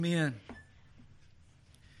Amen.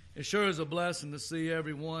 It sure is a blessing to see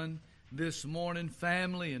everyone this morning,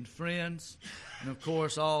 family and friends, and of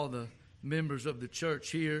course all the members of the church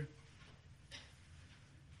here.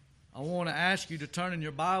 I want to ask you to turn in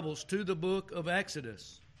your Bibles to the book of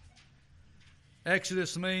Exodus.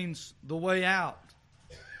 Exodus means the way out,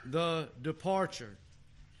 the departure.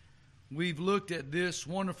 We've looked at this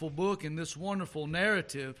wonderful book and this wonderful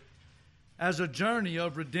narrative as a journey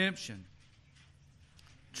of redemption.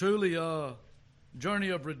 Truly a journey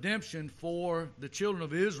of redemption for the children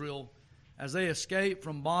of Israel as they escape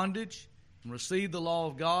from bondage and receive the law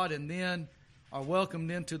of God and then are welcomed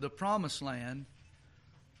into the promised land.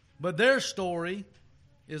 But their story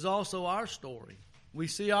is also our story. We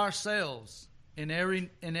see ourselves in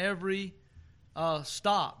every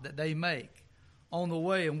stop that they make on the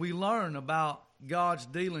way, and we learn about God's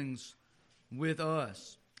dealings with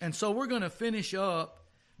us. And so we're going to finish up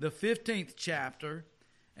the 15th chapter,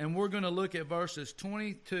 and we're going to look at verses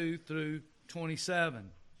 22 through 27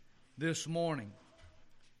 this morning.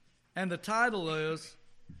 And the title is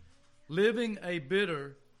Living a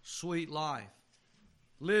Bitter Sweet Life.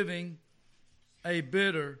 Living a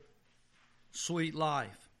bitter sweet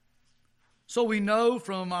life. So we know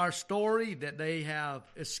from our story that they have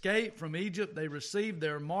escaped from Egypt. They received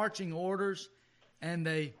their marching orders and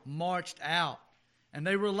they marched out. And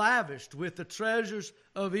they were lavished with the treasures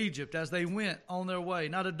of Egypt as they went on their way.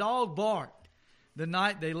 Not a dog barked the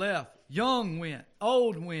night they left. Young went,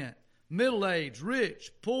 old went, middle-aged,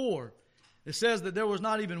 rich, poor. It says that there was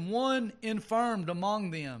not even one infirmed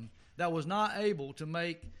among them that was not able to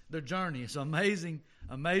make the journey. It's an amazing,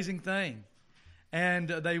 amazing thing. And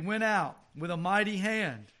they went out with a mighty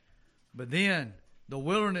hand. But then the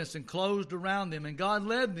wilderness enclosed around them, and God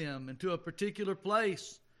led them into a particular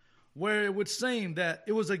place where it would seem that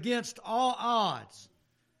it was against all odds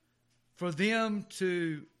for them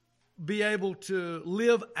to be able to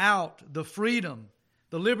live out the freedom,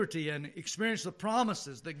 the liberty, and experience the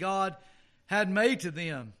promises that God had made to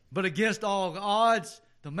them. But against all odds,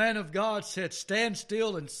 the man of God said, "Stand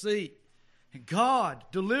still and see." And God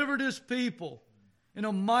delivered His people in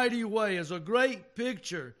a mighty way as a great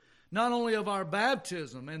picture, not only of our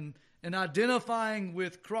baptism and identifying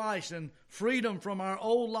with Christ and freedom from our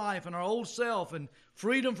old life and our old self and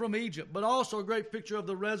freedom from Egypt, but also a great picture of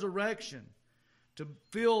the resurrection to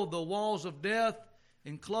fill the walls of death,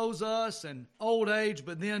 enclose us and old age,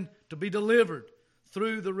 but then to be delivered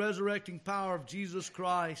through the resurrecting power of Jesus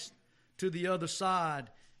Christ to the other side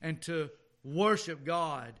and to worship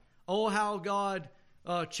God. Oh, how God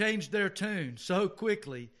changed their tune so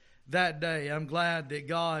quickly that day. I'm glad that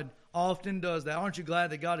God often does that. Aren't you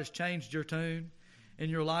glad that God has changed your tune in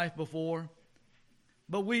your life before?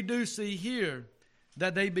 But we do see here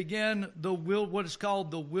that they began what is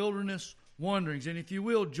called the wilderness wanderings. And if you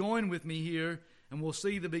will, join with me here, and we'll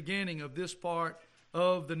see the beginning of this part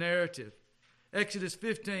of the narrative. Exodus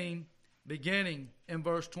 15, beginning in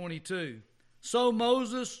verse 22. So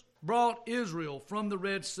Moses brought Israel from the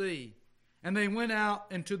Red Sea, and they went out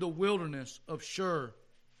into the wilderness of Shur.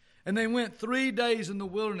 And they went 3 days in the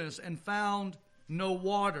wilderness and found no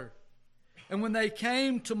water. And when they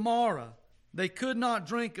came to Marah, they could not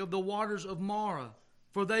drink of the waters of Marah,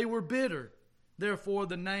 for they were bitter. Therefore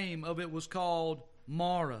the name of it was called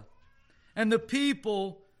Marah. And the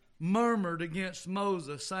people murmured against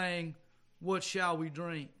Moses, saying, "What shall we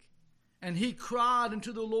drink?" And he cried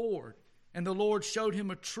unto the Lord, and the Lord showed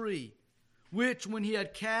him a tree, which when he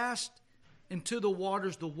had cast into the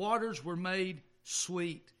waters were made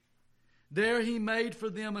sweet. There he made for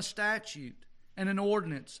them a statute and an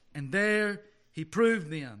ordinance, and there he proved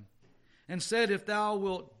them, and said, If thou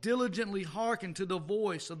wilt diligently hearken to the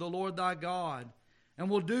voice of the Lord thy God, and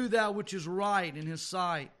will do that which is right in His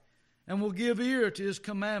sight, and will give ear to His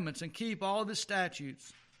commandments, and keep all His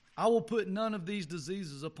statutes, I will put none of these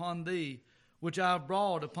diseases upon thee, which I have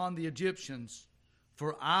brought upon the Egyptians,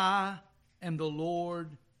 for I am the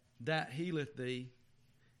Lord that healeth thee.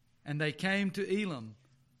 And they came to Elim,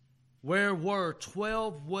 where were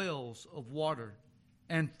 12 wells of water,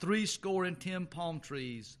 and 70 palm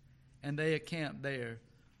trees, and they encamped there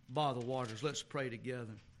by the waters. Let's pray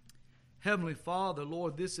together. Heavenly Father,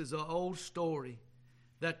 Lord, this is an old story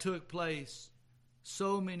that took place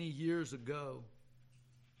so many years ago.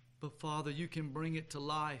 But Father, you can bring it to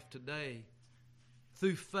life today.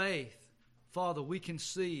 Through faith, Father, we can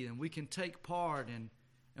see and we can take part and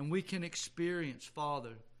we can experience,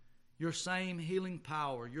 Father, your same healing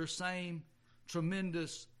power, your same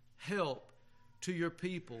tremendous help to your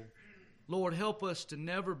people. Lord, help us to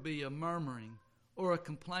never be a murmuring or a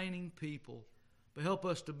complaining people, but help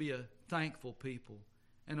us to be a thankful people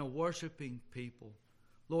and a worshiping people.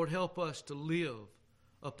 Lord, help us to live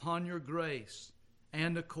upon your grace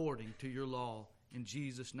and according to your law. In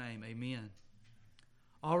Jesus' name, amen.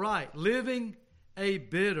 All right, living a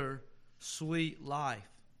bitter, sweet life.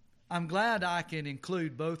 I'm glad I can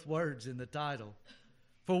include both words in the title.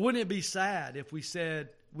 For wouldn't it be sad if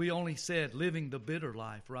we only said living the bitter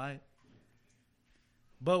life, right?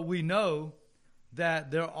 But we know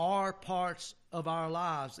that there are parts of our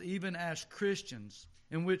lives, even as Christians,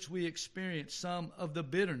 in which we experience some of the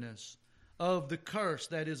bitterness of the curse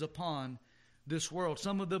that is upon this world,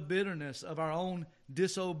 some of the bitterness of our own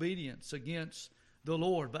disobedience against the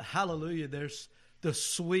Lord. But hallelujah, there's the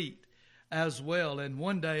sweet as well. And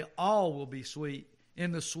one day all will be sweet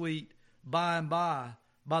in the sweet by and by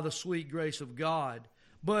the sweet grace of God.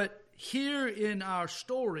 But here in our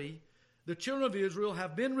story, the children of Israel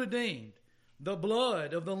have been redeemed. The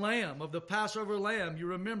blood of the lamb, of the Passover lamb, you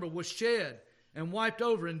remember, was shed and wiped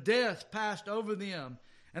over, and death passed over them.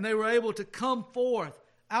 And they were able to come forth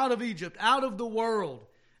out of Egypt, out of the world.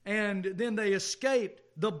 And then they escaped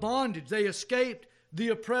the bondage. They escaped the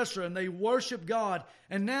oppressor, and they worshiped God.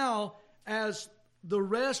 And now, as the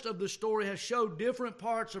rest of the story has showed different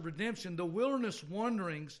parts of redemption, the wilderness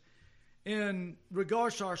wanderings in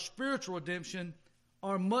regards to our spiritual redemption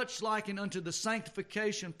are much likened unto the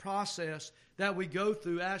sanctification process that we go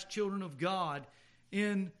through as children of God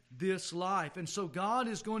in this life. And so God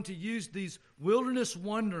is going to use these wilderness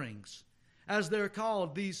wanderings, as they're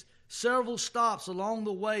called, these several stops along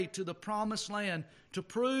the way to the promised land, to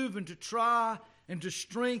prove and to try and to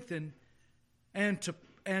strengthen and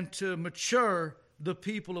to mature the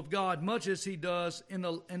people of God, much as He does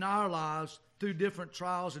in our lives through different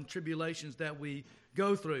trials and tribulations that we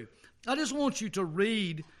go through. I just want you to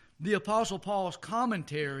read the Apostle Paul's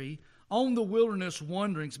commentary on the wilderness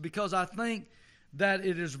wanderings, because I think that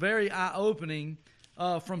it is very eye-opening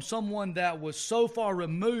from someone that was so far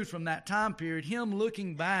removed from that time period, him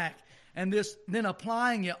looking back and then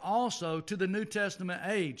applying it also to the New Testament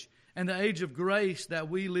age and the age of grace that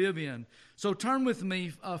we live in. So turn with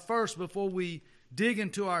me first, before we dig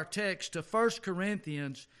into our text, to 1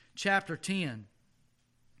 Corinthians chapter 10.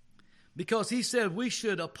 Because he said we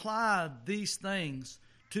should apply these things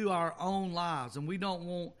to our own lives, and we don't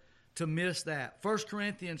want to miss that. 1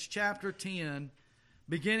 Corinthians chapter 10,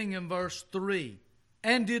 beginning in verse 3.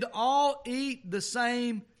 And did all eat the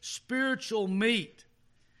same spiritual meat?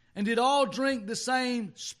 And did all drink the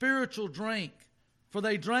same spiritual drink? For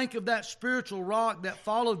they drank of that spiritual rock that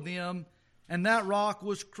followed them, and that rock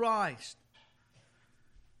was Christ.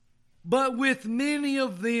 But with many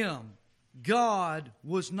of them God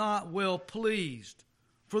was not well pleased,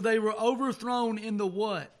 for they were overthrown in the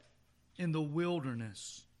what? In the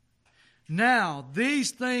wilderness. Now,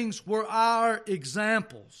 these things were our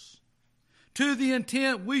examples, to the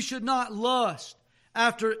intent we should not lust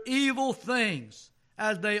after evil things,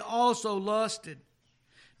 as they also lusted.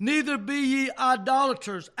 Neither be ye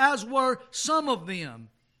idolaters, as were some of them.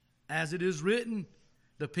 As it is written,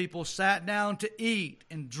 the people sat down to eat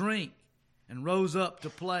and drink, and rose up to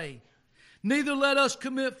play. Neither let us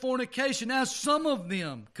commit fornication, as some of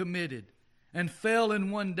them committed, and fell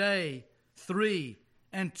in one day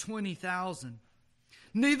 23,000.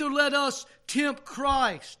 Neither let us tempt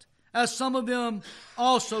Christ, as some of them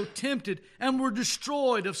also tempted, and were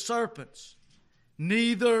destroyed of serpents.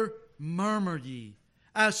 Neither murmur ye,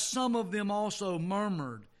 as some of them also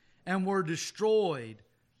murmured, and were destroyed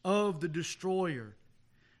of the destroyer.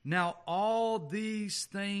 Now all these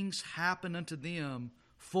things happen unto them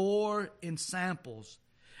for ensamples,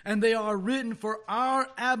 and they are written for our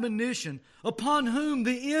admonition, upon whom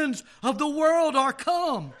the ends of the world are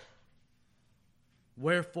come.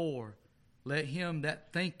 Wherefore, let him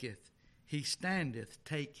that thinketh he standeth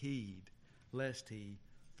take heed, lest he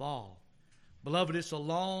fall. Beloved, it's a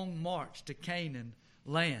long march to Canaan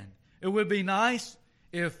land. It would be nice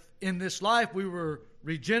if in this life we were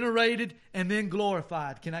regenerated and then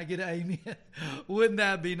glorified. Can I get an amen? Wouldn't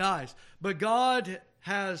that be nice? But God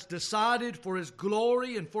has decided for His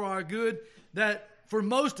glory and for our good that for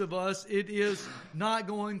most of us it is not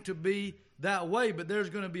going to be that way. But there's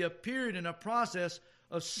going to be a period and a process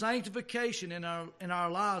of sanctification in our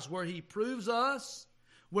lives where He proves us,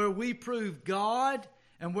 where we prove God,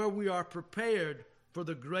 and where we are prepared for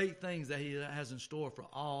the great things that He has in store for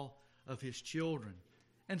all of His children.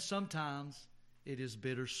 And sometimes it is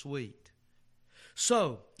bittersweet.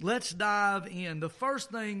 So, let's dive in. The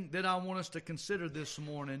first thing that I want us to consider this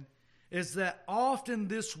morning is that often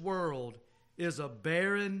this world is a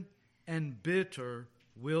barren and bitter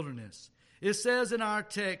wilderness. It says in our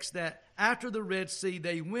text that after the Red Sea,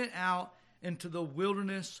 they went out into the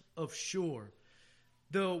wilderness of Shur.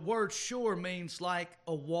 the word sure means like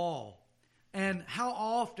a wall. And how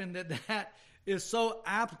often that is so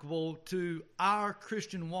applicable to our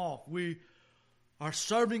Christian walk. We are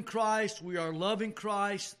serving Christ, we are loving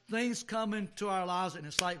Christ, things come into our lives and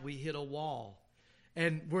it's like we hit a wall.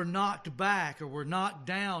 And we're knocked back or we're knocked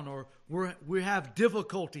down or we have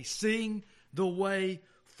difficulty seeing the way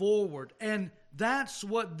forward. And that's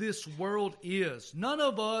what this world is. None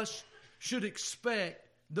of us should expect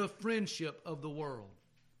the friendship of the world.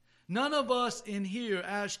 None of us in here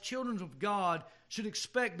as children of God should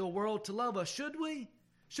expect the world to love us. Should we?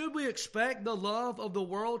 Should we expect the love of the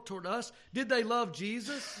world toward us? Did they love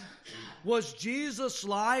Jesus? Was Jesus'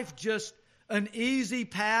 life just an easy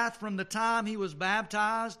path from the time he was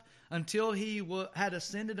baptized until he had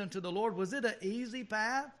ascended unto the Lord? Was it an easy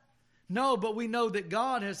path? No, but we know that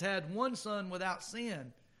God has had one son without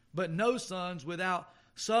sin, but no sons without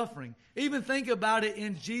suffering. Even think about it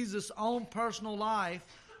in Jesus' own personal life,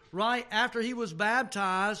 right? After he was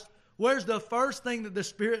baptized, where's the first thing that the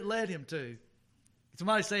Spirit led him to?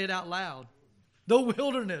 Somebody say it out loud. The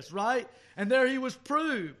wilderness, right? And there he was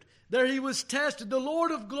proved. There he was tested. The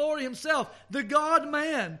Lord of glory himself, the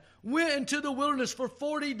God-man, went into the wilderness for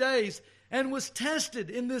 40 days and was tested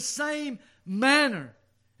in the same manner.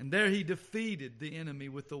 And there he defeated the enemy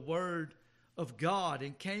with the word of God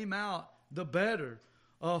and came out the better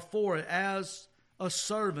for it as a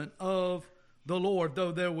servant of the Lord.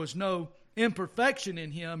 Though there was no imperfection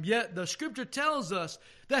in him, yet the Scripture tells us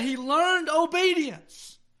that he learned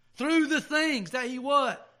obedience through the things that he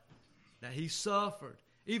what? That he suffered.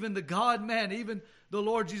 Even the God-man, even the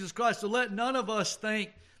Lord Jesus Christ. So let none of us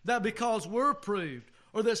think that because we're proved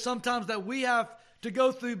or that sometimes that we have to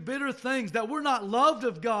go through bitter things, that we're not loved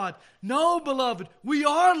of God. No, beloved, we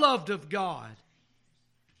are loved of God.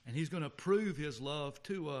 And he's going to prove his love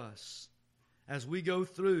to us as we go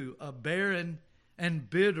through a barren and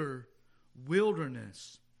bitter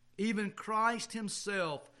wilderness. Even Christ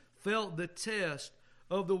himself felt the test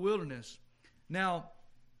of the wilderness. Now,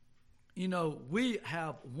 you know, we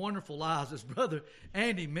have wonderful lives, as Brother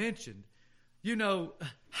Andy mentioned. You know,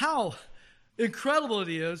 how incredible it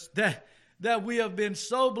is that we have been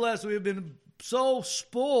so blessed, we have been so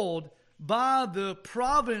spoiled by the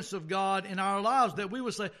providence of God in our lives that we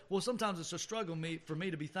would say, well, sometimes it's a struggle for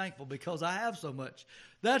me to be thankful because I have so much.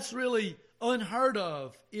 That's really unheard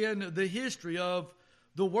of in the history of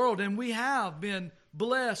the world. And we have been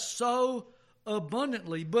blessed so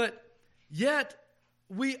abundantly. But yet,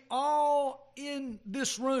 we all in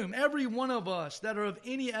this room, every one of us that are of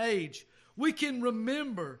any age, we can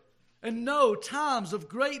remember and know times of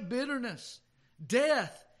great bitterness.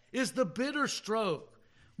 Death is the bitter stroke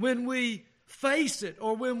when we face it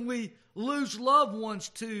or when we lose loved ones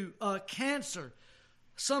to cancer.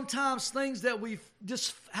 Sometimes things that we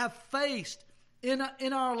just have faced in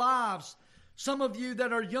our lives. Some of you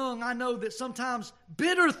that are young, I know that sometimes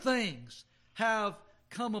bitter things have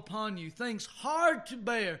come upon you. Things hard to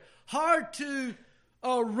bear, hard to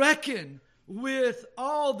reckon with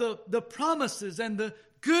all the promises and the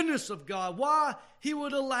goodness of God. Why he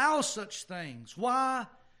would allow such things. Why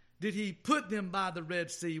did he put them by the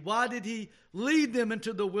Red Sea? Why did he lead them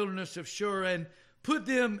into the wilderness of Shur and put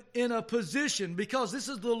them in a position? Because this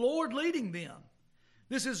is the Lord leading them.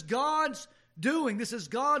 This is God's doing. This is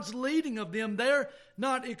God's leading of them. They're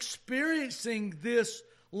not experiencing this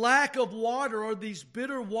lack of water or these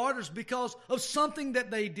bitter waters because of something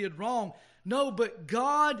that they did wrong. No, but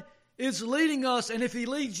God is leading us, and if he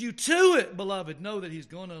leads you to it, beloved, know that he's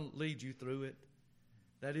going to lead you through it.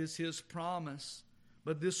 That is his promise.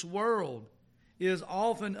 But this world is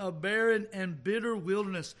often a barren and bitter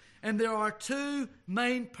wilderness, and there are two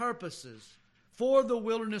main purposes for the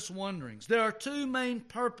wilderness wanderings. There are two main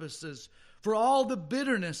purposes for all the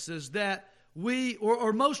bitternesses that we,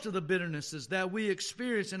 or most of the bitternesses that we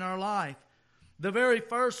experience in our life. The very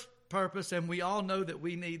first purpose, and we all know that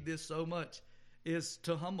we need this so much, is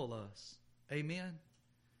to humble us. Amen.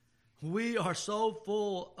 We are so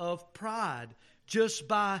full of pride just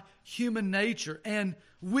by human nature, and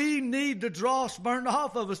we need the dross burned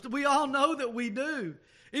off of us. We all know that we do.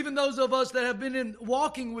 Even those of us that have been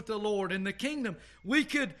walking with the Lord in the kingdom, we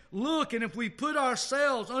could look, and if we put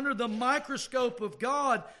ourselves under the microscope of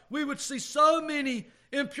God, we would see so many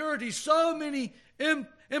impurities, so many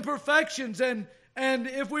imperfections, and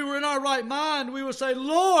if we were in our right mind, we would say,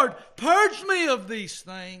 Lord, purge me of these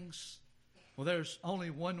things. Well, there's only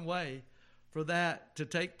one way for that to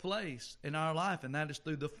take place in our life, and that is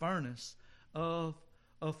through the furnace of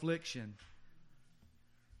affliction.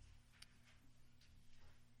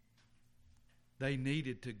 They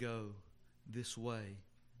needed to go this way.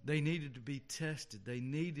 They needed to be tested. They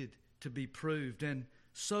needed to be proved. And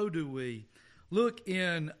so do we. Look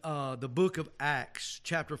in the book of Acts,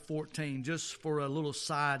 chapter 14, just for a little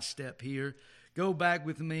sidestep here. Go back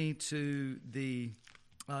with me to the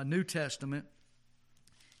New Testament,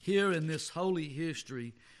 here in this holy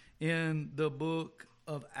history in the book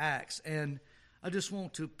of Acts. And I just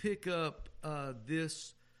want to pick up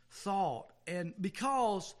this thought. And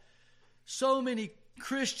because so many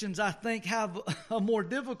Christians, I think, have a more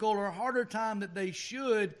difficult or harder time than they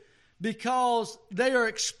should, because they are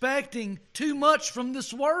expecting too much from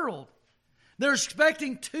this world. They're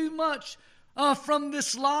expecting too much from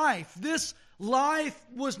this life. This life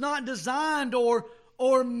was not designed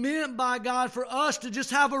or meant by God for us to just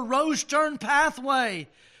have a rose-turned pathway.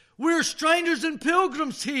 We're strangers and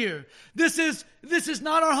pilgrims here. This is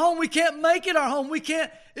not our home. We can't make it our home. We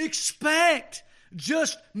can't expect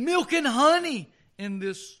just milk and honey in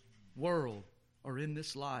this world or in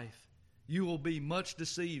this life. You will be much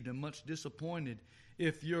deceived and much disappointed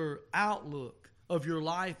if your outlook of your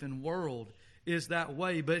life and world is that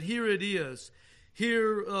way. But here it is.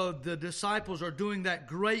 Here the disciples are doing that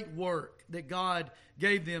great work that God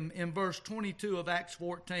gave them in verse 22 of Acts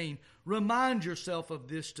 14. Remind yourself of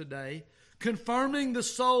this today, confirming the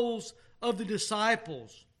souls of the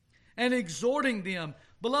disciples and exhorting them.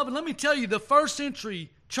 Beloved, let me tell you, the first century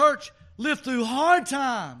church lived through hard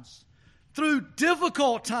times, through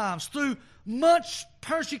difficult times, through much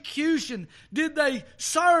persecution did they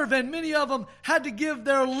serve, and many of them had to give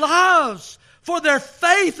their lives for their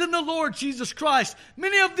faith in the Lord Jesus Christ.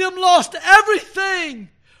 Many of them lost everything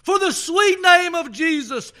for the sweet name of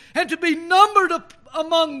Jesus, and to be numbered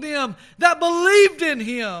among them that believed in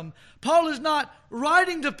Him. Paul is not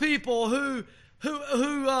writing to people who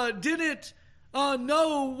didn't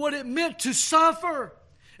know what it meant to suffer.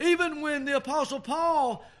 Even when the Apostle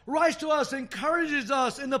Paul writes to us, encourages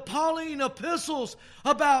us in the Pauline epistles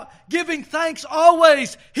about giving thanks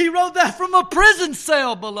always, he wrote that from a prison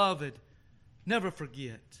cell, beloved. Never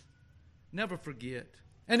forget. Never forget.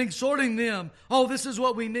 And exhorting them, this is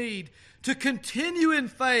what we need, to continue in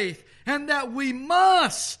faith, and that we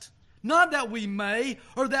must, not that we may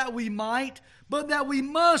or that we might, but that we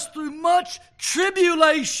must, through much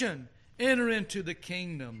tribulation, enter into the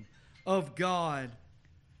kingdom of God.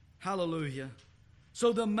 Hallelujah.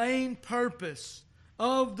 So the main purpose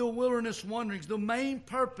of the wilderness wanderings, the main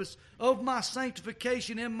purpose of my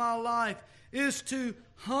sanctification in my life is to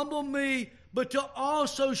humble me, but to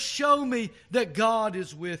also show me that God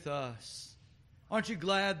is with us. Aren't you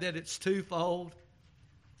glad that it's twofold?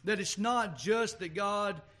 That it's not just that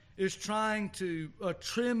God is trying to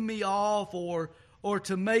trim me off or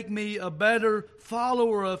to make me a better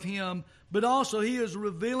follower of Him, but also He is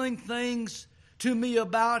revealing things to me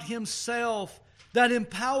about Himself that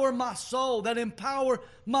empower my soul, that empower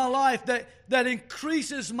my life, that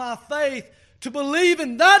increases my faith to believe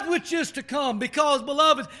in that which is to come. Because,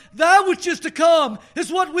 beloved, that which is to come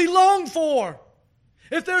is what we long for.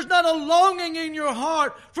 If there's not a longing in your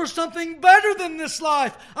heart for something better than this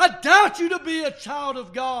life, I doubt you to be a child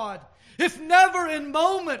of God. If never in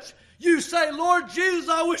moments you say, Lord Jesus,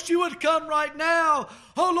 I wish you would come right now.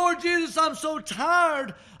 Oh, Lord Jesus, I'm so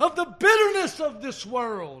tired of the bitterness of this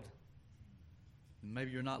world.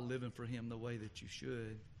 Maybe you're not living for Him the way that you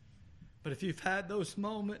should. But if you've had those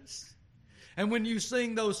moments, and when you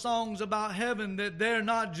sing those songs about heaven, that they're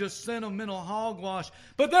not just sentimental hogwash,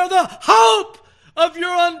 but they're the hope of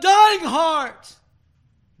your undying heart,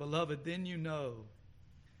 beloved, then you know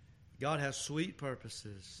God has sweet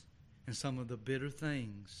purposes in some of the bitter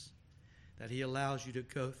things that He allows you to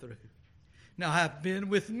go through. Now, I've been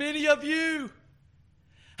with many of you.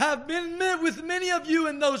 I've been with many of you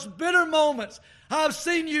in those bitter moments. I've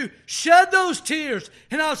seen you shed those tears,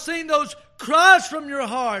 and I've seen those cries from your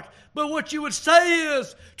heart. But what you would say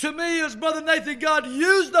is, to me, is, Brother Nathan, God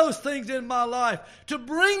used those things in my life to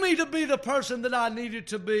bring me to be the person that I needed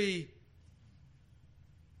to be.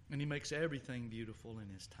 And He makes everything beautiful in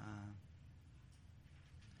His time.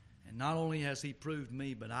 And not only has He proved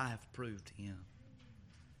me, but I have proved Him.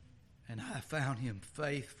 And I have found Him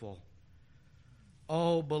faithful.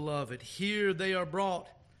 Oh, beloved, here they are brought.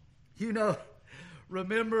 You know,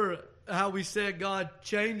 remember how we said God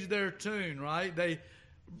changed their tune, right?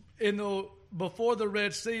 Before the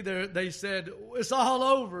Red Sea, they said, it's all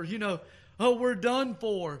over, we're done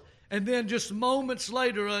for. And then just moments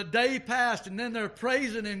later, a day passed, and then they're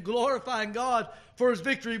praising and glorifying God for His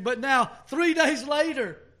victory. But now, 3 days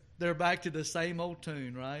later, they're back to the same old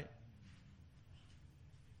tune, right?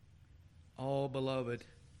 Oh, beloved,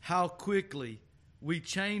 how quickly we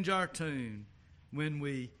change our tune when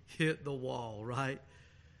we hit the wall, right?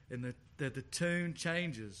 And that the tune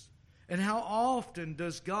changes. And how often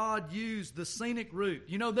does God use the scenic route?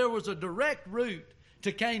 You know, there was a direct route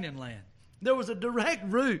to Canaan land. There was a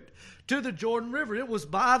direct route to the Jordan River. It was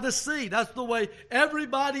by the sea. That's the way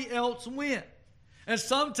everybody else went. And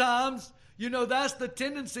sometimes, you know, that's the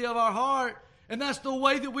tendency of our heart. And that's the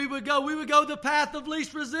way that we would go. We would go the path of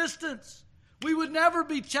least resistance. We would never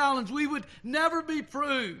be challenged. We would never be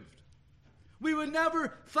proved. We would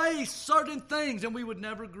never face certain things, and we would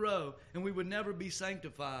never grow, and we would never be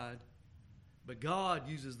sanctified. But God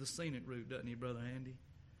uses the scenic route, doesn't He, Brother Andy?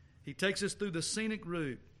 He takes us through the scenic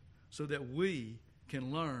route so that we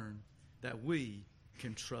can learn that we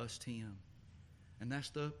can trust Him. And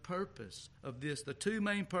that's the purpose of this. The two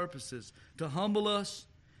main purposes: to humble us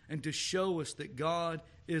and to show us that God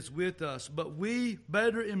is with us. But we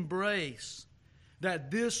better embrace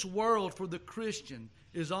that this world for the Christian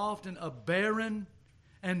is often a barren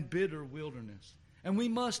and bitter wilderness. And we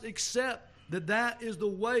must accept that that is the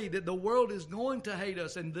way that the world is going to hate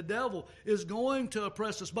us and the devil is going to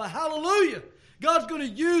oppress us. But hallelujah, God's going to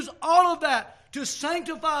use all of that to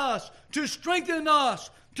sanctify us, to strengthen us,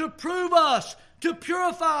 to prove us, to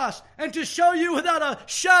purify us, and to show you without a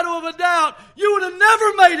shadow of a doubt, you would have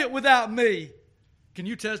never made it without me. Can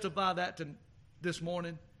you testify that this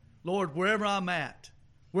morning? Lord, wherever I'm at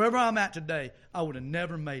today, I would have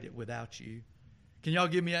never made it without you. Can y'all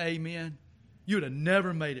give me an amen? You would have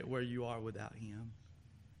never made it where you are without Him.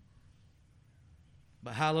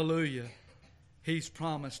 But hallelujah, He's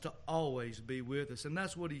promised to always be with us. And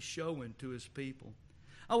that's what He's showing to His people.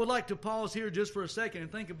 I would like to pause here just for a second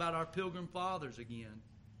and think about our Pilgrim Fathers again.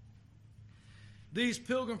 These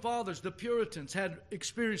Pilgrim Fathers, the Puritans, had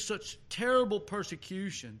experienced such terrible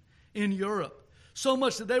persecution in Europe. So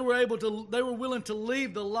much that they were willing to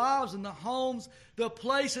leave the lives and the homes, the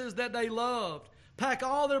places that they loved, pack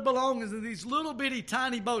all their belongings in these little bitty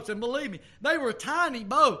tiny boats. And believe me, they were tiny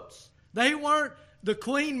boats. They weren't the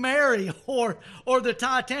Queen Mary or the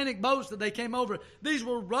Titanic boats that they came over. These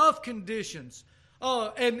were rough conditions.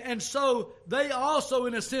 And so they also,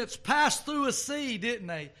 in a sense, passed through a sea, didn't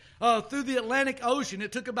they? Through the Atlantic Ocean.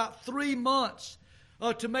 It took about 3 months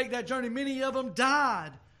to make that journey. Many of them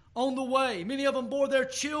died on the way. Many of them bore their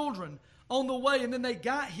children on the way. And then they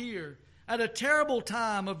got here at a terrible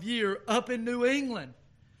time of year up in New England.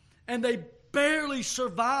 And they barely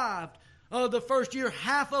survived the first year.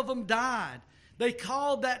 Half of them died. They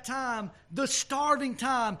called that time the starving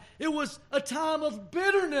time. It was a time of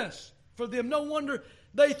bitterness for them. No wonder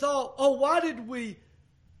they thought, oh, why did we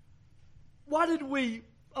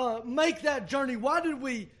make that journey? Why did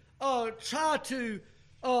we try to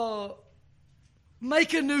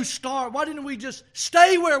make a new start? Why didn't we just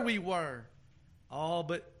stay where we were? Oh,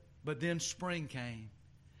 but then spring came,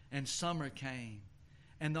 and summer came,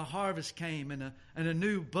 and the harvest came, and a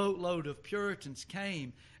new boatload of Puritans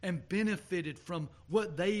came and benefited from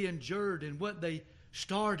what they endured and what they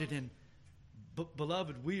started. And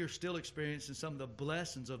beloved, we are still experiencing some of the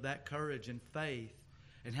blessings of that courage and faith,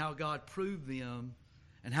 and how God proved them,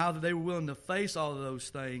 and how they were willing to face all of those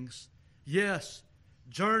things. Yes,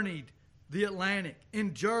 journeyed the Atlantic,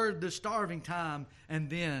 endured the starving time, and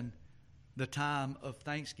then the time of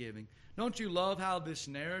Thanksgiving. Don't you love how this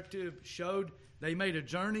narrative showed they made a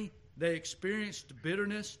journey, they experienced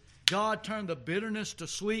bitterness, God turned the bitterness to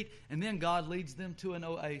sweet, and then God leads them to an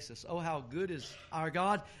oasis. Oh, how good is our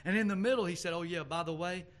God. And in the middle, He said, oh yeah, by the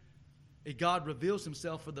way, God reveals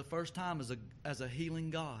Himself for the first time as a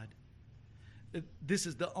healing God. This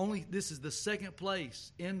is the second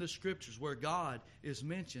place in the Scriptures where God is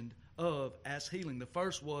mentioned of as healing. The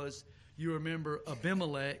first was, you remember,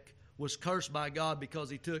 Abimelech was cursed by God because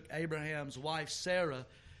he took Abraham's wife Sarah,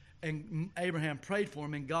 and Abraham prayed for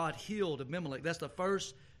him, and God healed Abimelech. That's the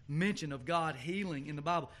first mention of God healing in the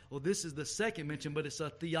Bible. Well, this is the second mention, but it's a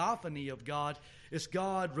theophany of God. It's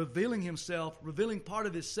God revealing Himself, revealing part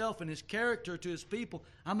of Himself and His character to His people.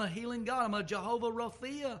 I'm a healing God. I'm a Jehovah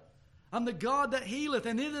Rapha. I'm the God that healeth.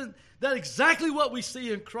 And isn't that exactly what we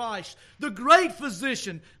see in Christ? The great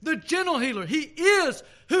physician, the gentle healer. He is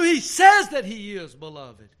who He says that He is,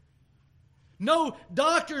 beloved. No,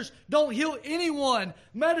 doctors don't heal anyone.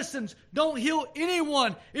 Medicines don't heal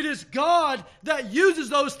anyone. It is God that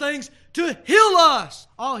uses those things to heal us.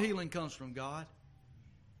 All healing comes from God.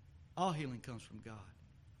 All healing comes from God.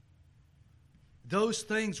 Those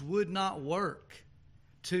things would not work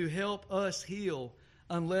to help us heal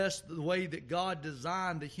unless the way that God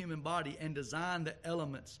designed the human body and designed the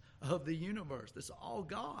elements of the universe. That's all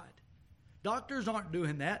God. Doctors aren't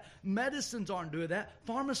doing that. Medicines aren't doing that.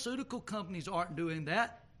 Pharmaceutical companies aren't doing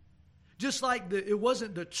that. Just like it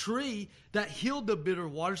wasn't the tree that healed the bitter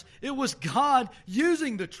waters. It was God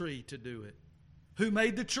using the tree to do it. Who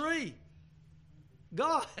made the tree?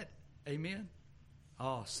 God. Amen.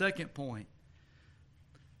 Oh, second point.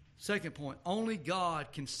 Second point. Only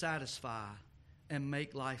God can satisfy and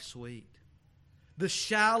make life sweet. The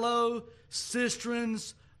shallow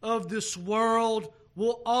cisterns of this world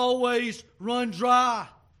will always run dry.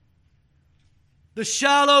 The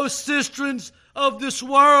shallow cisterns of this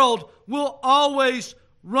world will always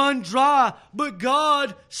run dry, but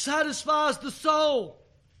God satisfies the soul.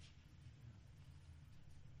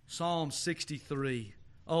 Psalm 63.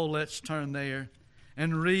 Oh, let's turn there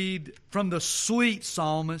and read from the sweet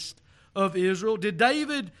psalmist of Israel. Did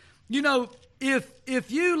David,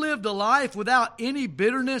 if you lived a life without any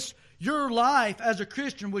bitterness, your life as a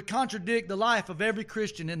Christian would contradict the life of every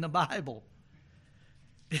Christian in the Bible.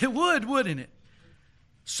 It would, wouldn't it?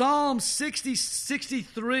 Psalm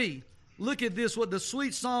 63. Look at this, what the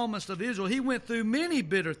sweet psalmist of Israel, he went through many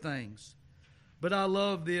bitter things. But I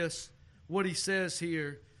love this, what he says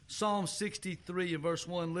here. Psalm 63 and verse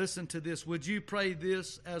 1. Listen to this. Would you pray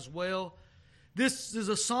this as well? This is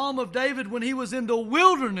a psalm of David when he was in the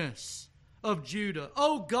wilderness of Judah.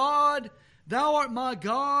 O God, thou art my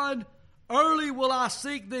God. Early will I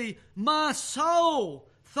seek thee. My soul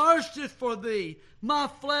thirsteth for thee. My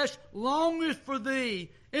flesh longeth for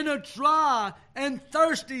thee in a dry and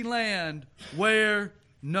thirsty land where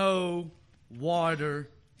no water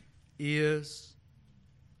is.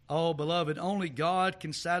 Oh, beloved, only God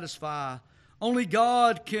can satisfy. Only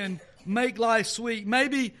God can make life sweet.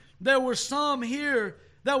 Maybe there were some here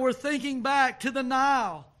that were thinking back to the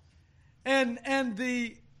Nile and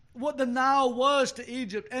what the Nile was to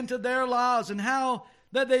Egypt and to their lives, and how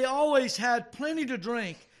that they always had plenty to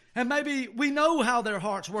drink. And maybe we know how their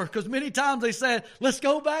hearts were, because many times they said, let's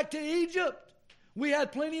go back to Egypt. We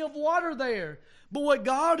had plenty of water there. But what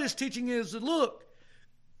God is teaching is, look,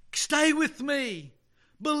 stay with me.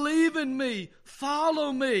 Believe in me.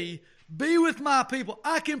 Follow me. Be with my people.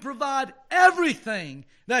 I can provide everything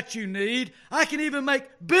that you need. I can even make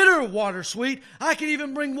bitter water sweet. I can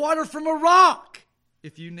even bring water from a rock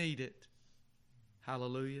if you need it.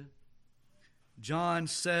 Hallelujah. John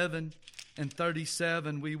 7 and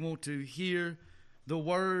 37, we want to hear the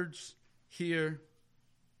words here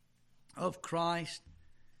of Christ.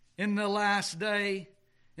 In the last day,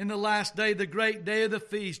 the great day of the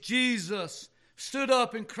feast, Jesus stood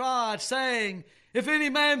up and cried, saying, if any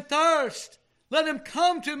man thirst, let him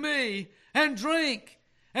come to me and drink.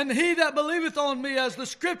 And he that believeth on me, as the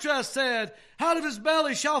Scripture has said, out of his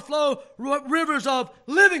belly shall flow rivers of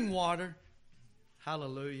living water.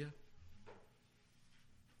 Hallelujah.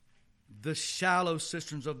 The shallow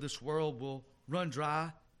cisterns of this world will run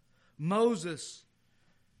dry. Moses,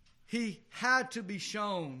 he had to be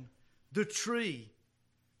shown the tree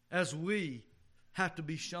as we have to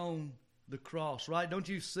be shown the cross, right? Don't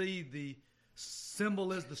you see the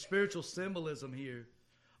symbolism, the spiritual symbolism here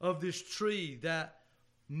of this tree that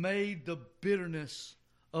made the bitterness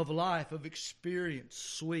of life, of experience,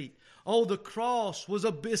 sweet? Oh, the cross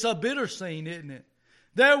it's a bitter scene, isn't it?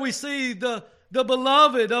 There we see the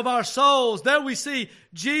beloved of our souls. There we see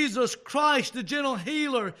Jesus Christ, the gentle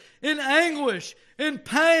healer, in anguish, in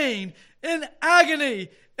pain, in agony,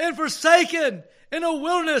 in forsaken, in a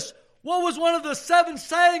wilderness. What was one of the 7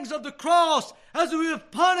 sayings of the cross as we have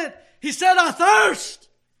upon it? He said, I thirst.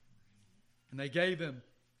 And they gave him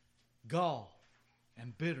gall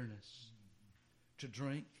and bitterness to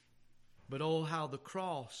drink. But oh, how the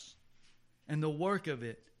cross and the work of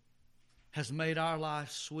it has made our life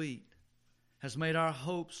sweet, has made our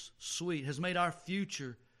hopes sweet, has made our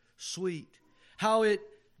future sweet. How it,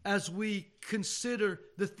 as we consider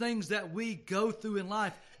the things that we go through in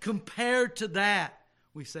life, compared to that,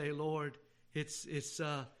 we say, Lord, it's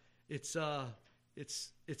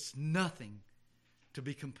nothing to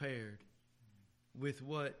be compared with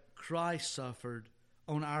what Christ suffered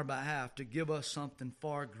on our behalf to give us something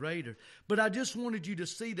far greater. But I just wanted you to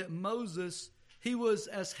see that Moses, he was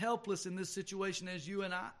as helpless in this situation as you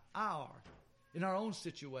and I are in our own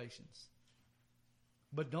situations.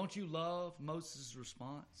 But don't you love Moses'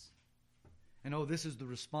 response? And oh, this is the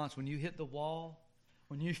response. When you hit the wall,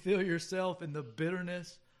 when you feel yourself in the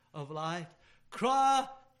bitterness of life, cry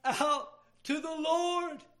out to the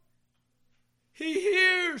Lord. He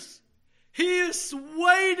hears. He is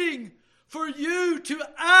waiting for you to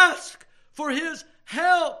ask for His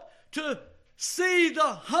help, to see the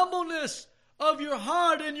humbleness of your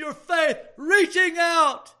heart and your faith, reaching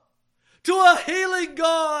out to a healing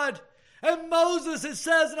God. And Moses, it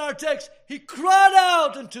says in our text, he cried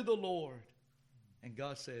out unto the Lord. And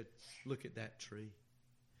God said, look at that tree.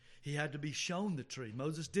 He had to be shown the tree.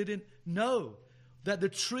 Moses didn't know that the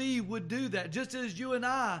tree would do that. Just as you and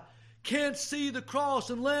I can't see the cross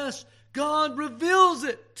unless God reveals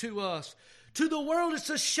it to us. To the world, it's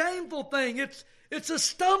a shameful thing. It's a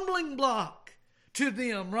stumbling block to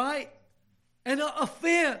them, right? And an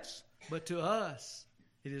offense. But to us,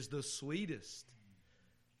 it is the sweetest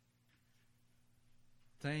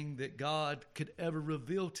thing that God could ever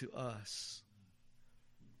reveal to us.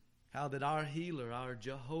 How that our healer, our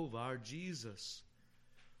Jehovah, our Jesus,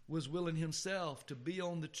 was willing himself to be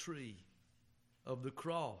on the tree of the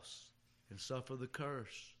cross and suffer the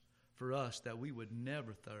curse for us, that we would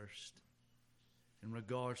never thirst. In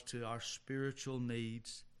regards to our spiritual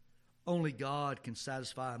needs, only God can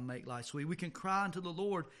satisfy and make life sweet. We can cry unto the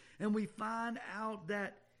Lord, and we find out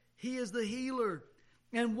that He is the healer.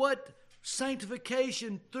 And what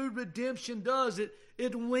sanctification through redemption does,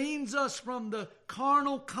 it weans us from the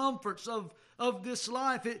carnal comforts of this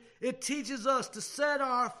life. It teaches us to set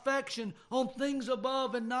our affection on things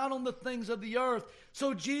above and not on the things of the earth.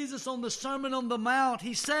 So Jesus, on the Sermon on the Mount,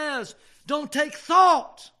 He says, don't take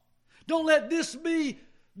thought. Don't let this be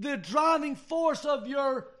the driving force of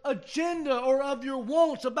your agenda or of your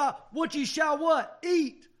wants about what ye shall what?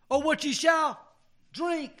 Eat, or what ye shall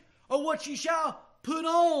drink, or what ye shall put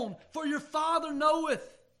on. For your Father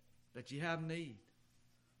knoweth that ye have need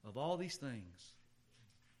of all these things.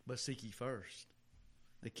 But seek ye first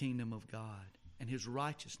the kingdom of God and His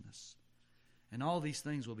righteousness, and all these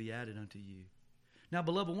things will be added unto you. Now,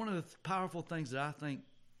 beloved, one of the powerful things that I think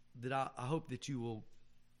that I hope that you will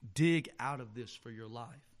dig out of this for your life.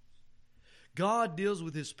 God deals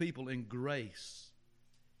with His people in grace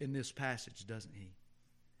in this passage, doesn't He?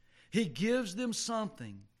 He gives them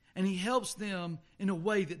something, and He helps them in a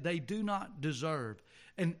way that they do not deserve.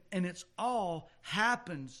 And it's all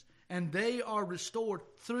happens, and they are restored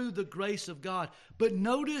through the grace of God. But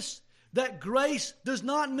notice that grace does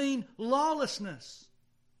not mean lawlessness.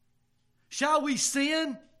 Shall we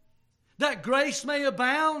sin that grace may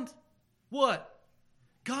abound? What?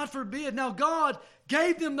 God forbid. Now God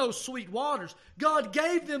gave them those sweet waters. God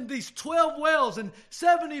gave them these 12 wells and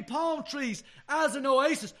 70 palm trees as an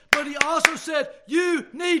oasis. But He also said, you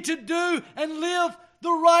need to do and live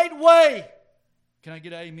the right way. Can I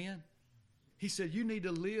get an amen? He said, you need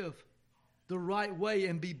to live the right way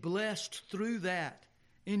and be blessed through that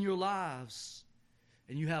in your lives.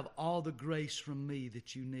 And you have all the grace from me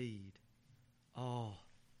that you need. Oh,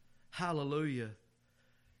 hallelujah.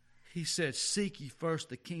 He said, seek ye first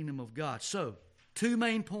the kingdom of God. So, two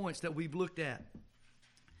main points that we've looked at.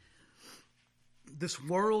 This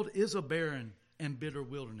world is a barren and bitter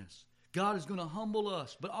wilderness. God is going to humble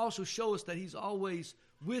us, but also show us that He's always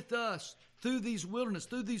with us through these wilderness,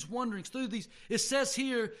 through these wanderings, through these. It says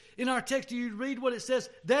here in our text, you read what it says.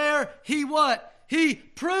 There He what? He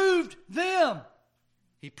proved them.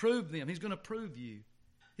 He proved them. He's going to prove you.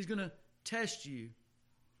 He's going to test you.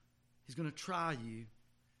 He's going to try you.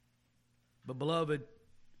 But beloved,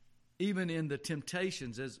 even in the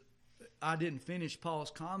temptations, as I didn't finish Paul's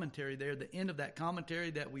commentary there, the end of that commentary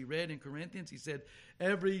that we read in Corinthians, he said,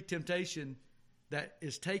 every temptation that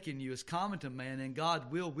is taken you is common to man, and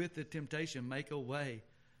God will with the temptation make a way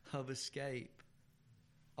of escape.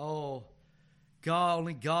 Oh,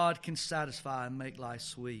 only God can satisfy and make life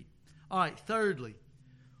sweet. All right, thirdly,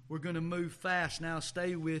 we're going to move fast now.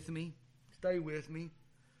 Stay with me. Stay with me.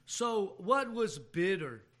 So what was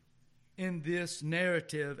bitter in this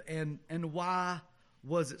narrative, and why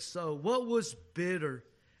was it so? What was bitter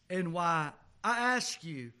and why? I ask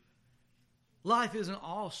you, life isn't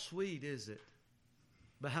all sweet, is it?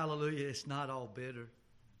 But hallelujah, it's not all bitter.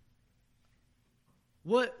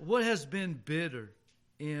 What has been bitter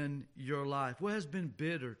in your life? What has been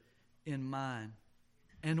bitter in mine?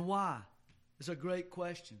 And why? It's a great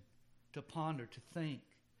question to ponder, to think,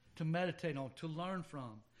 to meditate on, to learn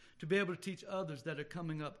from, to be able to teach others that are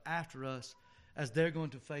coming up after us as they're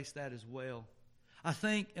going to face that as well. I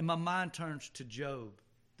think, and my mind turns to Job,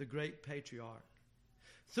 the great patriarch.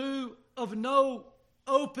 Through of no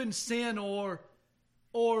open sin or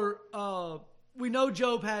we know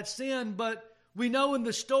Job had sin, but we know in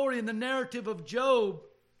the story, in the narrative of Job,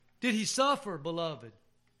 did he suffer, beloved?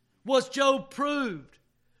 Was Job proved?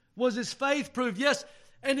 Was his faith proved? Yes.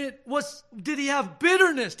 And did he have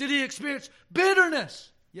bitterness? Did he experience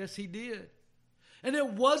bitterness? Yes, he did. And it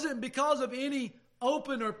wasn't because of any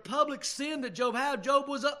open or public sin that Job had. Job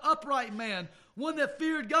was an upright man, one that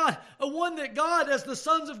feared God, one that God, as the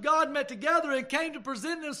sons of God met together and came to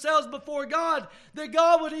present themselves before God, that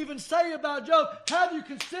God would even say about Job, have you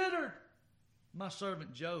considered my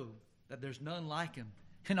servant Job, that there's none like him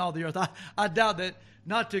in all the earth? I doubt that,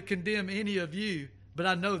 not to condemn any of you, but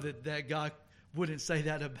I know that God wouldn't say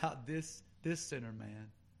that about this sinner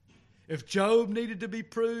man. If Job needed to be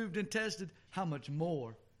proved and tested, how much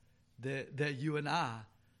more that you and I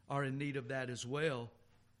are in need of that as well.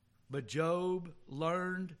 But Job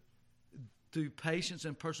learned through patience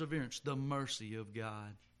and perseverance the mercy of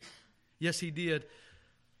God. Yes, he did.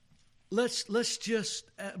 Let's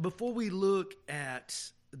just, before we look at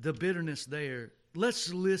the bitterness there,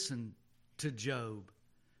 let's listen to Job.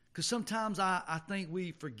 Because sometimes I think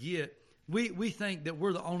we forget. We think that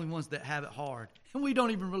we're the only ones that have it hard. And we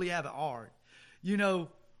don't even really have it hard. You know,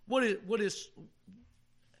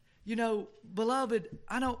 beloved,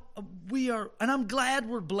 I know we are, and I'm glad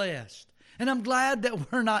we're blessed. And I'm glad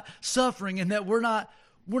that we're not suffering and that we're not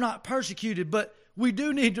persecuted. But we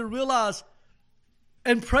do need to realize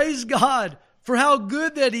and praise God for how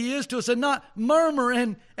good that He is to us, and not murmur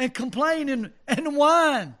and complain and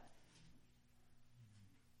whine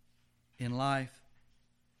in life.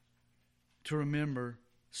 To remember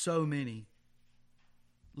so many.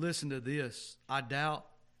 Listen to this. I doubt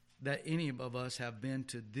that any of us have been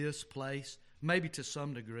to this place, maybe to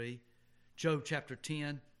some degree. Job chapter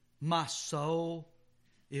 10, my soul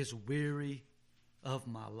is weary of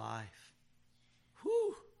my life.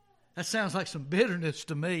 Whew. That sounds like some bitterness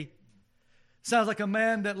to me. Sounds like a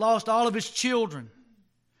man that lost all of his children.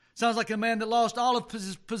 Sounds like a man that lost all of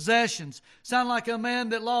his possessions. Sounds like a man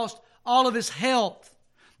that lost all of his health.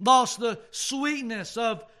 Lost the sweetness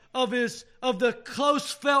of the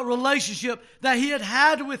close felt relationship that he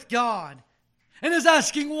had with God. And is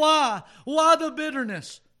asking why? Why the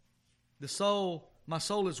bitterness? My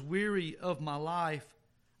soul is weary of my life.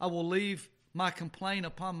 I will leave my complaint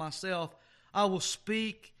upon myself. I will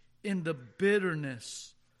speak in the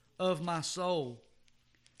bitterness of my soul.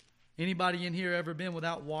 Anybody in here ever been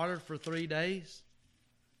without water for 3 days?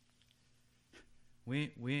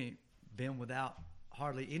 We ain't been without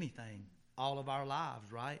hardly anything all of our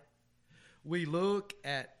lives, right? We look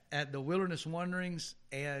at the wilderness wanderings,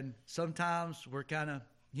 and sometimes we're kind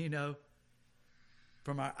of,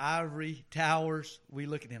 from our ivory towers, we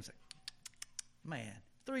look at them and say, man,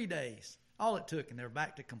 3 days, all it took, and they're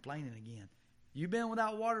back to complaining again. You been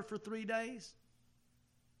without water for 3 days?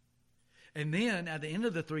 And then at the end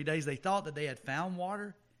of the 3 days, they thought that they had found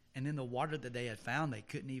water, and then the water that they had found, they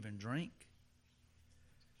couldn't even drink.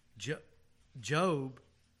 Job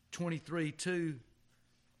 23:2.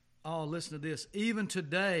 Oh, listen to this. Even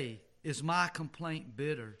today is my complaint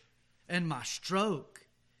bitter, and my stroke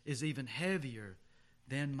is even heavier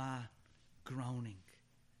than my groaning.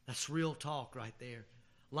 That's real talk right there.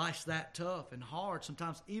 Life's that tough and hard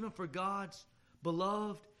sometimes, even for God's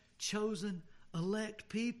beloved, chosen, elect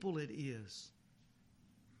people it is.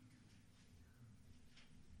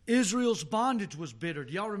 Israel's bondage was bitter.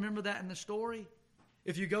 Do y'all remember that in the story?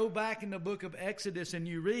 If you go back in the book of Exodus and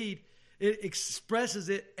you read, it expresses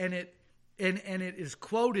it and it is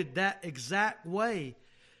quoted that exact way,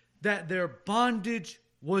 that their bondage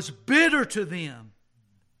was bitter to them.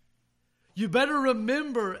 You better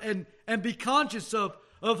remember and be conscious of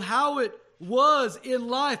how it was in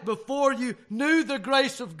life before you knew the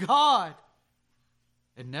grace of God,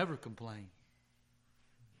 and never complain.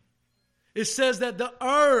 It says that the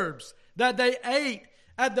herbs that they ate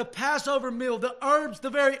at the Passover meal, the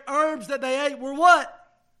very herbs that they ate were what?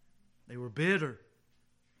 They were bitter.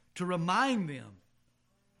 To remind them.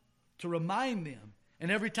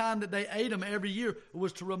 And every time that they ate them every year, it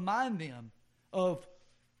was to remind them of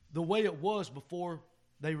the way it was before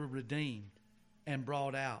they were redeemed and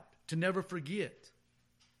brought out. To never forget.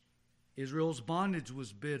 Israel's bondage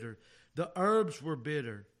was bitter. The herbs were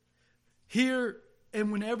bitter. Here,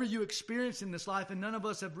 and whenever you experience in this life, and none of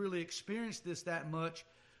us have really experienced this that much,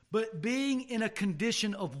 but being in a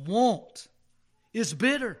condition of want is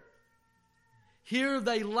bitter. Here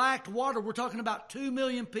they lacked water. We're talking about 2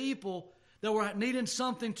 million people that were needing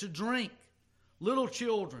something to drink. Little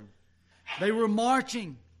children. They were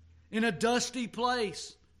marching in a dusty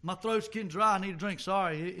place. My throat's getting dry. I need a drink.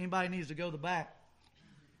 Sorry. Anybody needs to go to the back?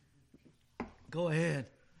 Go ahead.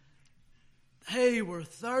 They were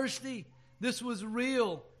thirsty. This was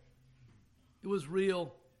real. It was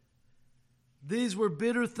real. These were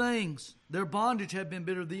bitter things. Their bondage had been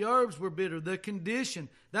bitter. The herbs were bitter. The condition,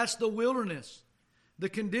 that's the wilderness. The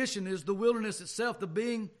condition is the wilderness itself, the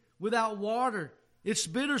being without water. It's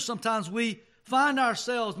bitter sometimes. We find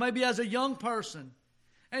ourselves, maybe as a young person,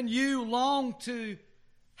 and you long to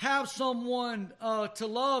have someone to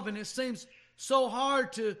love, and it seems so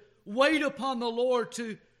hard to wait upon the Lord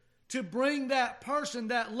to bring that person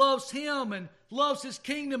that loves Him and loves His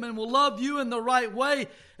kingdom and will love you in the right way.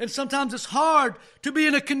 And sometimes it's hard to be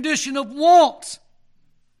in a condition of want.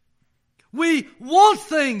 We want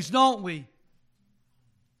things, don't we?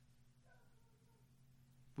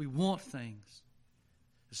 We want things.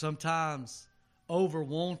 Sometimes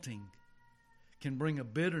over-wanting can bring a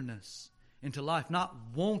bitterness into life. Not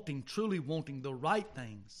wanting, truly wanting the right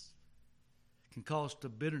things can cause to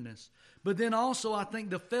bitterness. But then also I think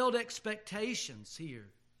the failed expectations here.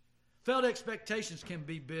 Failed expectations can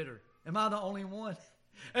be bitter. Am I the only one?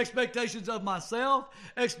 Expectations of myself,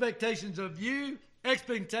 expectations of you,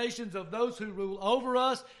 expectations of those who rule over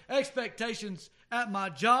us, expectations at my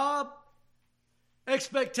job,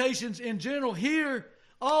 expectations in general. Here,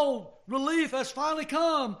 relief has finally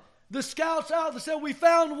come. The scouts out, they said, we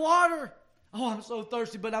found water. Oh, I'm so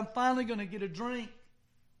thirsty, but I'm finally going to get a drink.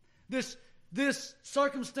 This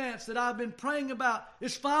circumstance that I've been praying about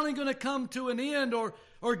is finally going to come to an end, or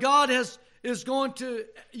God is going to,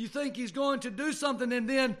 you think He's going to do something, and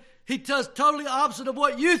then He does totally opposite of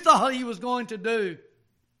what you thought He was going to do.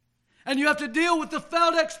 And you have to deal with the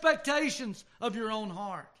failed expectations of your own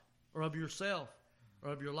heart, or of yourself,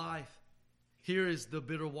 or of your life. Here is the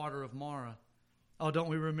bitter water of Mara. Oh, don't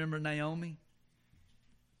we remember Naomi?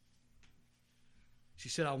 She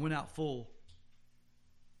said, I went out full,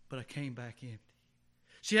 but I came back empty.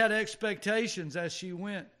 She had expectations as she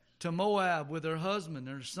went to Moab with her husband and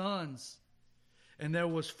her sons. And there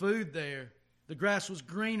was food there. The grass was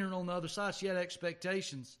greener on the other side. She had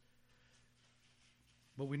expectations.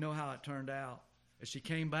 But we know how it turned out. As she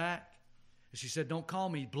came back, and she said, don't call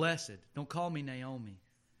me blessed. Don't call me Naomi.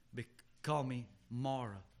 Call me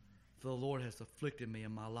Mara. For the Lord has afflicted me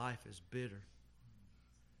and my life is bitter.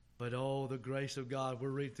 But the grace of God. We're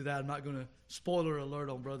reading through that. I'm not going to spoiler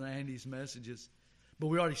alert on Brother Andy's messages. But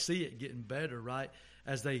we already see it getting better, right?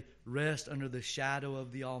 As they rest under the shadow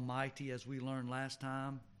of the Almighty, as we learned last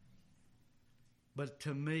time. But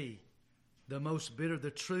to me, the most bitter,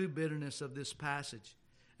 the true bitterness of this passage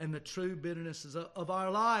and the true bitterness of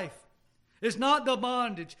our life, it's not the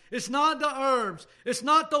bondage. It's not the herbs. It's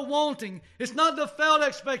not the wanting. It's not the failed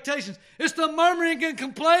expectations. It's the murmuring and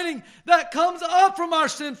complaining that comes up from our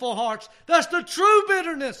sinful hearts. That's the true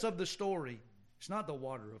bitterness of the story. It's not the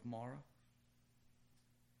water of Mara.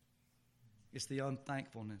 It's the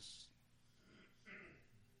unthankfulness.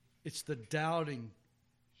 It's the doubting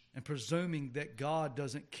and presuming that God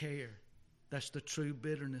doesn't care. That's the true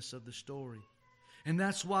bitterness of the story. And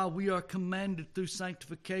that's why we are commanded through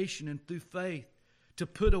sanctification and through faith to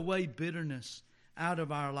put away bitterness out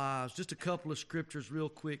of our lives. Just a couple of scriptures real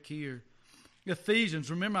quick here.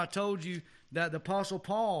 Ephesians, remember I told you that the Apostle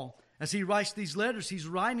Paul, as he writes these letters, he's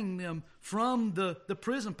writing them from the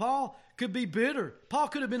prison. Paul could be bitter. Paul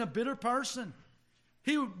could have been a bitter person.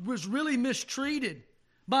 He was really mistreated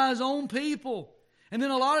by his own people. And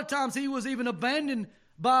then a lot of times he was even abandoned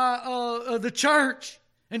by the church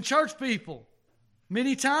and church people.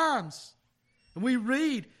 Many times. And we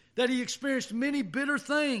read that he experienced many bitter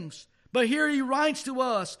things. But here he writes to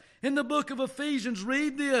us in the book of Ephesians,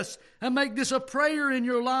 read this and make this a prayer in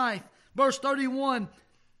your life. Verse 31,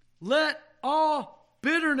 let all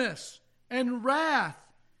bitterness and wrath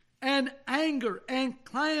and anger and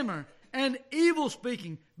clamor and evil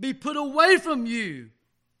speaking be put away from you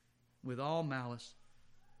with all malice.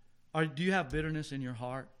 Do you have bitterness in your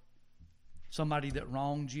heart? Somebody that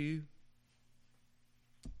wronged you?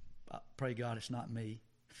 I pray God it's not me.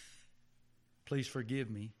 Please forgive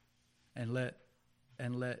me and let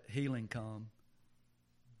healing come.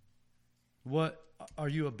 What are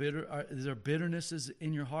you is there bitternesses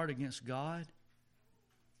in your heart against God?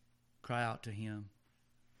 Cry out to Him.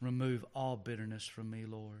 Remove all bitterness from me,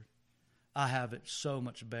 Lord. I have it so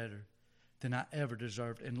much better than I ever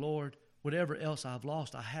deserved. And Lord, whatever else I've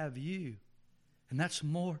lost, I have you. And that's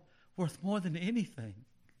worth more than anything.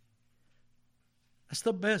 That's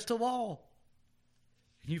the best of all.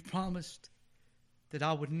 And you've promised that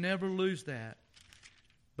I would never lose that,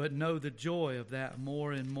 but know the joy of that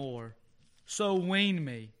more and more. So wean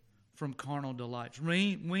me from carnal delights.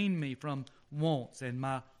 Wean me from wants and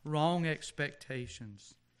my wrong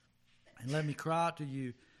expectations. And let me cry out to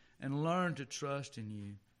you and learn to trust in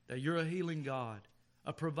you, that you're a healing God,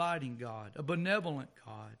 a providing God, a benevolent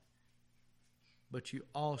God. But you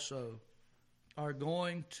also are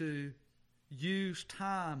going to use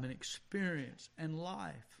time and experience and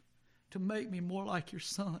life to make me more like your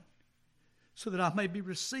Son, so that I may be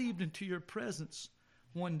received into your presence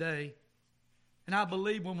one day. And I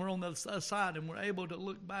believe when we're on the other side and we're able to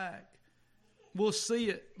look back, we'll see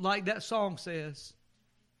it like that song says,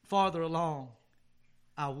 farther along,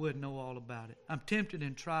 I would know all about it. I'm tempted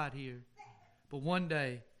and tried here, but one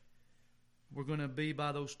day we're going to be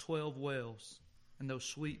by those 12 wells and those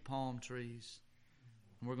sweet palm trees.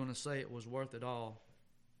 And we're going to say it was worth it all.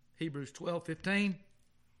 Hebrews 12:15.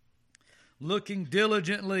 Looking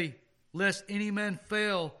diligently lest any man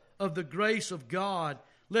fail of the grace of God,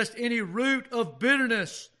 lest any root of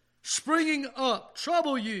bitterness springing up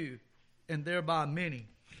trouble you, and thereby many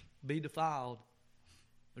be defiled.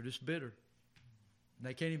 They're just bitter.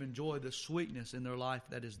 They can't even enjoy the sweetness in their life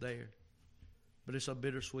that is there. But it's a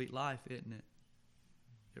bittersweet life, isn't it?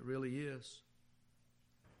 It really is.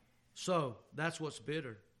 So, that's what's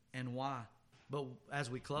bitter and why. But as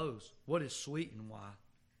we close, what is sweet and why?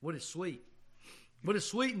 What is sweet? What is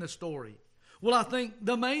sweet in the story? Well, I think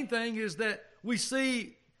the main thing is that we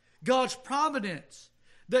see God's providence,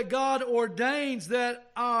 that God ordains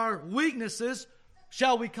that our weaknesses,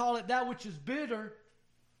 shall we call it that which is bitter,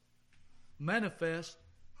 manifest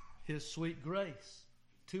His sweet grace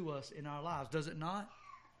to us in our lives. Does it not?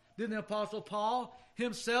 Didn't the Apostle Paul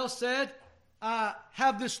himself said, I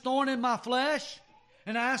have this thorn in my flesh,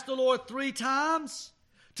 and I asked the Lord 3 times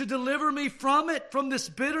to deliver me from it, from this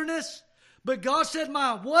bitterness. But God said,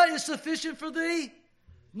 my what is sufficient for thee?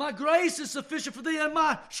 My grace is sufficient for thee, and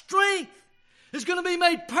my strength is going to be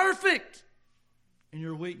made perfect in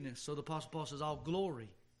your weakness. So the Apostle Paul says, I'll glory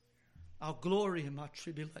in my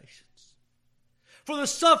tribulations. For the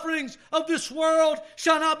sufferings of this world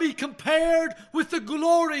shall not be compared with the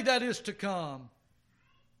glory that is to come.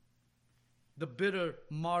 The bitter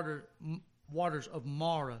waters of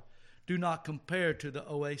Mara do not compare to the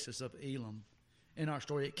oasis of Elim in our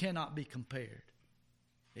story. It cannot be compared.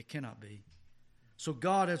 It cannot be. So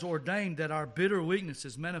God has ordained that our bitter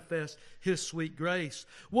weaknesses manifest His sweet grace.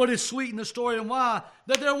 What is sweet in the story and why?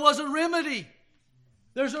 That there was a remedy.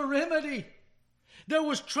 There's a remedy. There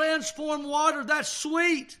was transformed water. That's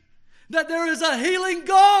sweet. That there is a healing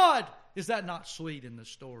God. Is that not sweet in the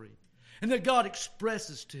story? And that God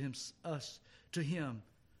expresses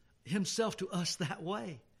Himself to us that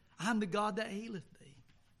way. I'm the God that healeth thee.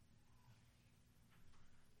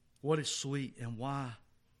 What is sweet and why?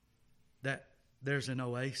 That there's an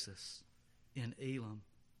oasis in Elim,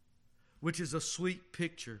 which is a sweet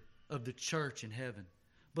picture of the church in heaven.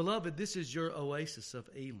 Beloved, this is your oasis of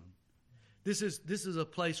Elim. This is a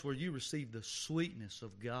place where you receive the sweetness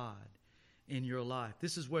of God in your life.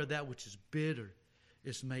 This is where that which is bitter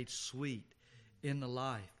is made sweet in the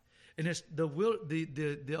life. And it's the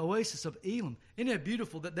oasis of Elim. Isn't it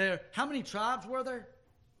beautiful that there, how many tribes were there?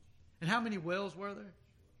 And how many wells were there?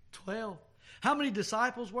 12. How many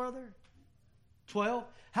disciples were there? 12.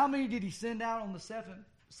 How many did He send out on the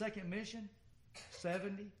second mission?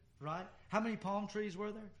 70, right? How many palm trees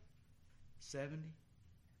were there? 70.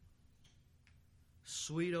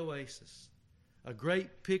 Sweet oasis. A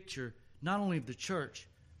great picture not only of the church,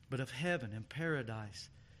 but of heaven and paradise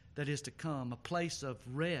that is to come. A place of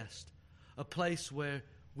rest. A place where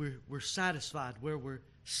we're satisfied, where we're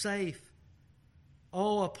safe.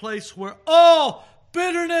 Oh, a place where all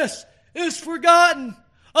bitterness is forgotten.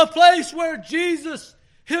 A place where Jesus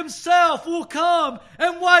Himself will come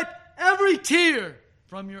and wipe every tear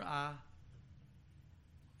from your eye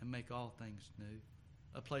and make all things new.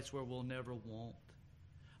 A place where we'll never want.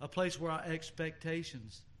 A place where our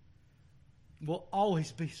expectations will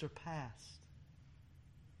always be surpassed.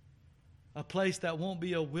 A place that won't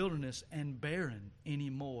be a wilderness and barren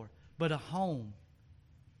anymore, but a home.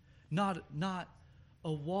 Not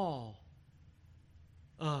a wall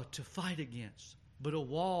to fight against, but a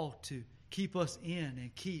wall to keep us in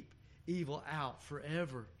and keep evil out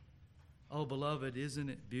forever. Oh, beloved, isn't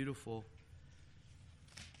it beautiful?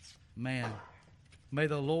 Man, may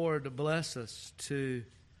the Lord bless us to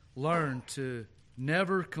learn to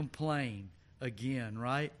never complain again,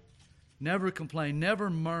 right? Never complain, never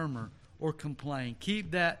murmur or complain.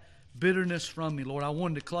 Keep that bitterness from me, Lord. I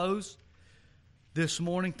wanted to close this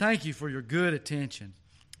morning. Thank you for your good attention.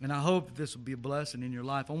 And I hope this will be a blessing in your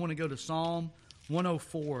life. I want to go to Psalm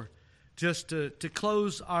 104 just to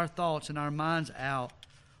close our thoughts and our minds out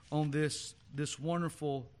on this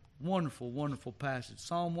wonderful, wonderful, wonderful passage.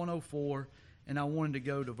 Psalm 104, and I wanted to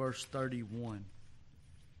go to verse 31.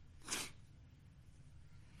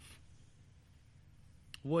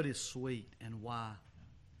 What is sweet and why?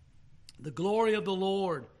 The glory of the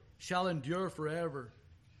Lord shall endure forever.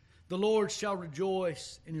 The Lord shall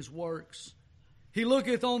rejoice in His works. He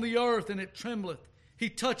looketh on the earth, and it trembleth. He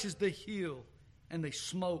touches the hill, and they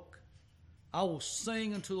smoke. I will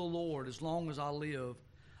sing unto the Lord as long as I live.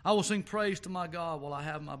 I will sing praise to my God while I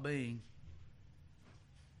have my being.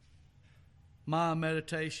 My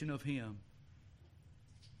meditation of Him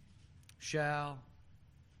shall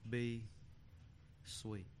be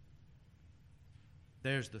sweet.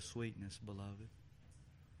 There's the sweetness, beloved.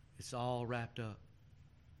 It's all wrapped up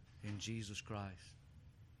in Jesus Christ.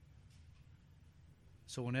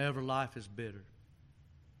 So whenever life is bitter,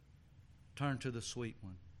 turn to the sweet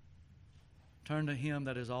one. Turn to Him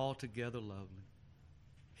that is altogether lovely,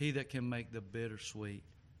 He that can make the bitter sweet.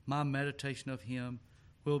 My meditation of Him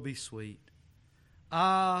will be sweet.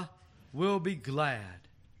 I will be glad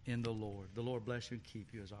in the Lord. The Lord bless you and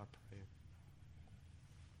keep you is our prayer.